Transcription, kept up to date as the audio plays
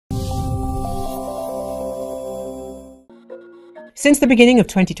Since the beginning of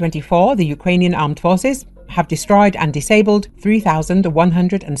 2024, the Ukrainian Armed Forces have destroyed and disabled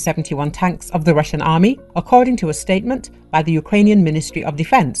 3,171 tanks of the Russian army, according to a statement by the Ukrainian Ministry of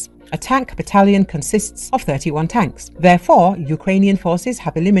Defense. A tank battalion consists of 31 tanks. Therefore, Ukrainian forces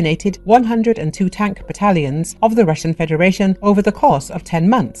have eliminated 102 tank battalions of the Russian Federation over the course of 10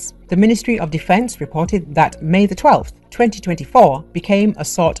 months. The Ministry of Defense reported that May the 12th, 2024 became a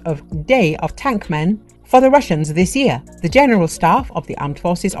sort of Day of Tankmen for the Russians this year. The General Staff of the Armed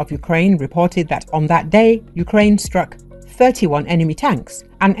Forces of Ukraine reported that on that day, Ukraine struck 31 enemy tanks,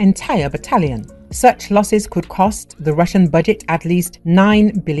 an entire battalion. Such losses could cost the Russian budget at least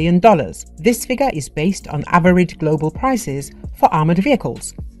 $9 billion. This figure is based on average global prices for armored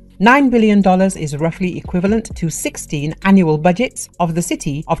vehicles. $9 billion is roughly equivalent to 16 annual budgets of the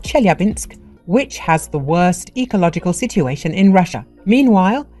city of Chelyabinsk, which has the worst ecological situation in Russia.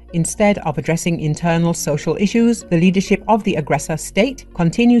 Meanwhile, instead of addressing internal social issues, the leadership of the aggressor state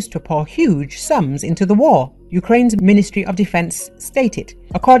continues to pour huge sums into the war, Ukraine's Ministry of Defense stated.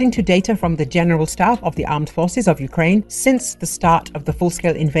 According to data from the General Staff of the Armed Forces of Ukraine, since the start of the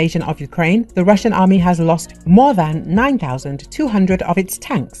full-scale invasion of Ukraine, the Russian army has lost more than 9,200 of its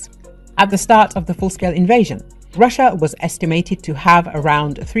tanks. At the start of the full-scale invasion, Russia was estimated to have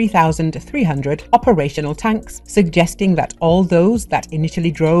around 3,300 operational tanks, suggesting that all those that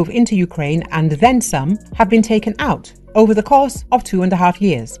initially drove into Ukraine and then some have been taken out over the course of 2.5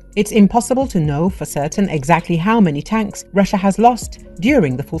 years. It's impossible to know for certain exactly how many tanks Russia has lost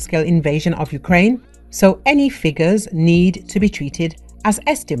during the full-scale invasion of Ukraine, so any figures need to be treated as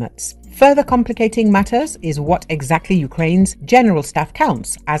estimates. Further complicating matters is what exactly Ukraine's General Staff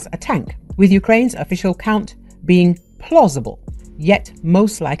counts as a tank, with Ukraine's official count being plausible, yet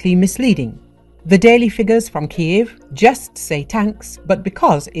most likely misleading. The daily figures from Kyiv just say tanks, but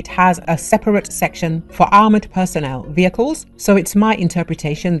because it has a separate section for armored personnel vehicles, so it's my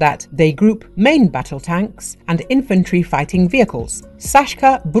interpretation that they group main battle tanks and infantry fighting vehicles.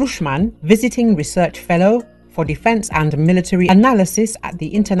 Sashka Brushman, visiting research fellow for defense and military analysis at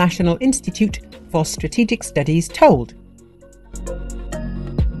the International Institute for Strategic Studies, told.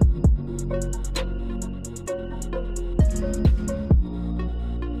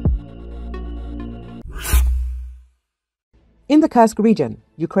 In the Kursk region,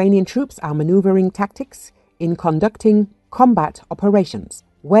 Ukrainian troops are maneuvering tactics in conducting combat operations.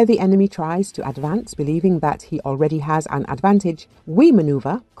 Where the enemy tries to advance, believing that he already has an advantage, we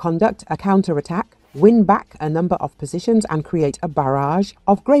maneuver, conduct a counterattack, win back a number of positions and create a barrage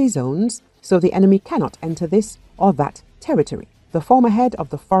of grey zones so the enemy cannot enter this or that territory. The former head of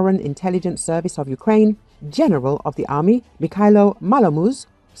the Foreign Intelligence Service of Ukraine, General of the Army, Mikhailo Malomuz,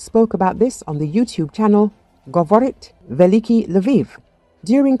 spoke about this on the YouTube channel Govorit Veliki Lviv.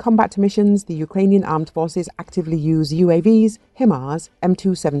 During combat missions, the Ukrainian Armed Forces actively use UAVs, HIMARS,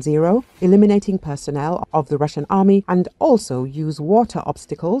 M270, eliminating personnel of the Russian army, and also use water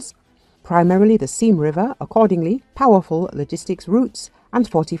obstacles, primarily the Seam River. Accordingly, powerful logistics routes and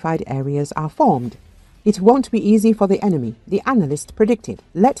fortified areas are formed. It won't be easy for the enemy, the analyst predicted.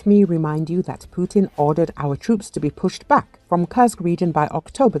 Let me remind you that Putin ordered our troops to be pushed back from Kursk region by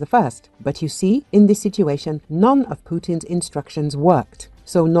October the 1st. But you see, in this situation, none of Putin's instructions worked.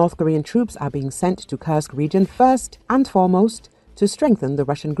 So North Korean troops are being sent to Kursk region first and foremost to strengthen the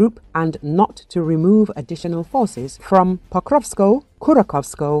Russian group and not to remove additional forces from Pokrovsko,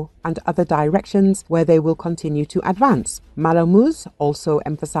 Kurakovsko and other directions where they will continue to advance. Malomuz also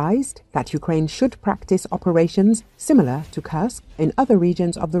emphasized that Ukraine should practice operations similar to Kursk in other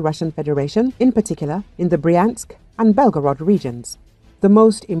regions of the Russian Federation, in particular in the Bryansk and Belgorod regions. The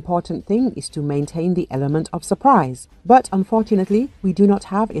most important thing is to maintain the element of surprise, but unfortunately we do not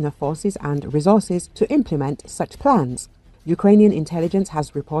have enough forces and resources to implement such plans. Ukrainian intelligence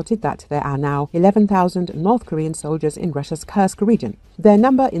has reported that there are now 11,000 North Korean soldiers in Russia's Kursk region. Their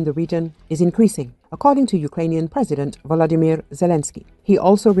number in the region is increasing, according to Ukrainian President Volodymyr Zelensky. He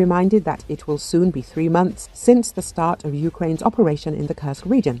also reminded that it will soon be 3 months since the start of Ukraine's operation in the Kursk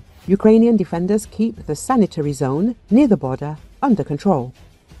region. Ukrainian defenders keep the sanitary zone near the border under control.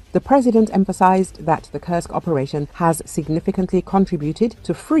 The president emphasized that the Kursk operation has significantly contributed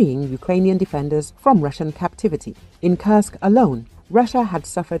to freeing Ukrainian defenders from Russian captivity. In Kursk alone, Russia had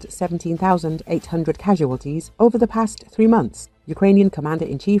suffered 17,800 casualties over the past 3 months, Ukrainian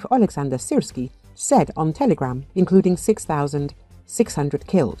Commander-in-Chief Oleksandr Syrsky said on Telegram, including 6,600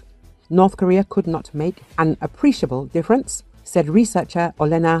 killed. North Korea could not make an appreciable difference, said researcher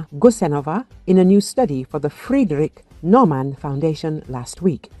Olena Gusenova in a new study for the Friedrich Naumann Foundation last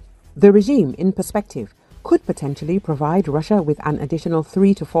week. The regime, in perspective, could potentially provide Russia with an additional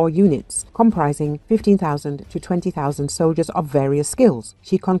 3 to 4 units, comprising 15,000 to 20,000 soldiers of various skills,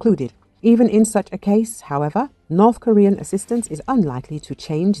 she concluded. Even in such a case, however, North Korean assistance is unlikely to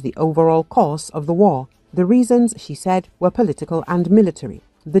change the overall course of the war. The reasons, she said, were political and military.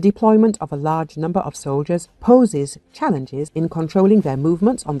 The deployment of a large number of soldiers poses challenges in controlling their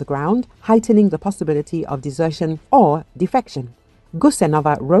movements on the ground, heightening the possibility of desertion or defection.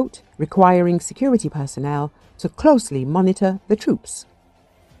 Gusenova wrote, requiring security personnel to closely monitor the troops.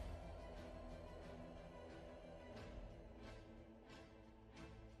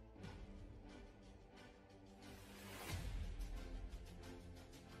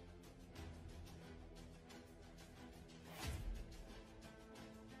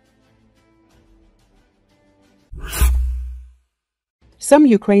 Some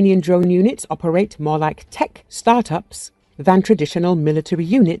Ukrainian drone units operate more like tech startups than traditional military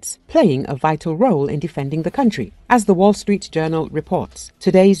units, playing a vital role in defending the country. As the Wall Street Journal reports,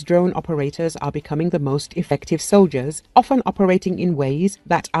 today's drone operators are becoming the most effective soldiers, often operating in ways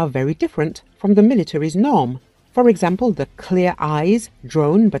that are very different from the military's norm. For example, the Clear Eyes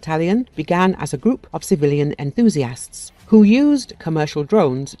drone battalion began as a group of civilian enthusiasts who used commercial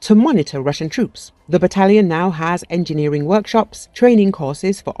drones to monitor Russian troops. The battalion now has engineering workshops, training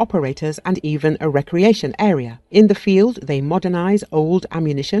courses for operators, and even a recreation area. In the field, they modernize old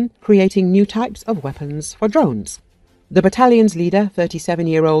ammunition, creating new types of weapons for drones. The battalion's leader,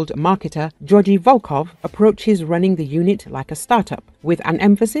 37-year-old marketer Georgy Volkov, approaches running the unit like a startup, with an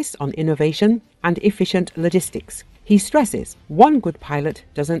emphasis on innovation and efficient logistics. He stresses, one good pilot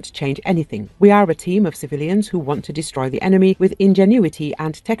doesn't change anything. We are a team of civilians who want to destroy the enemy with ingenuity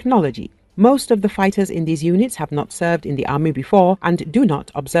and technology. Most of the fighters in these units have not served in the army before and do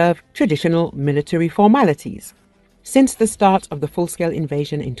not observe traditional military formalities. Since the start of the full-scale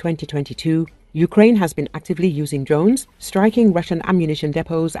invasion in 2022, Ukraine has been actively using drones, striking Russian ammunition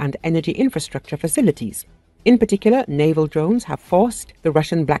depots and energy infrastructure facilities. In particular, naval drones have forced the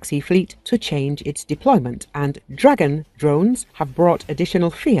Russian Black Sea Fleet to change its deployment, and Dragon drones have brought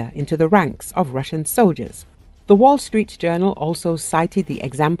additional fear into the ranks of Russian soldiers. The Wall Street Journal also cited the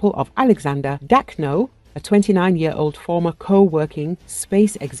example of Alexander Dakhno, a 29-year-old former co-working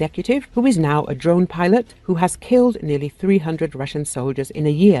space executive who is now a drone pilot who has killed nearly 300 Russian soldiers in a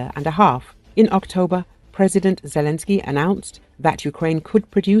year and a half. In October, President Zelenski announced that Ukraine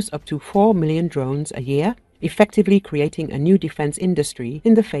could produce up to 4 million drones a year, effectively creating a new defense industry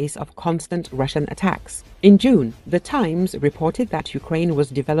in the face of constant Russian attacks. In June, The Times reported that Ukraine was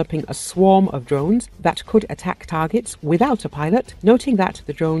developing a swarm of drones that could attack targets without a pilot, noting that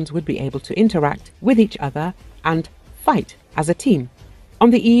the drones would be able to interact with each other and fight as a team.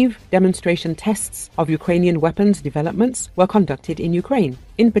 On the eve, demonstration tests of Ukrainian weapons developments were conducted in Ukraine.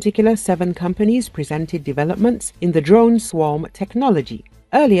 In particular, 7 companies presented developments in the drone swarm technology.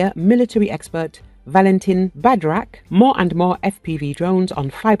 Earlier, military expert Valentin Badrak, more and more FPV drones on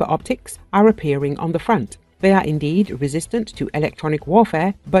fiber optics are appearing on the front. They are indeed resistant to electronic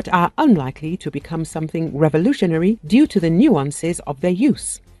warfare, but are unlikely to become something revolutionary due to the nuances of their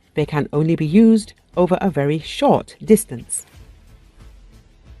use. They can only be used over a very short distance.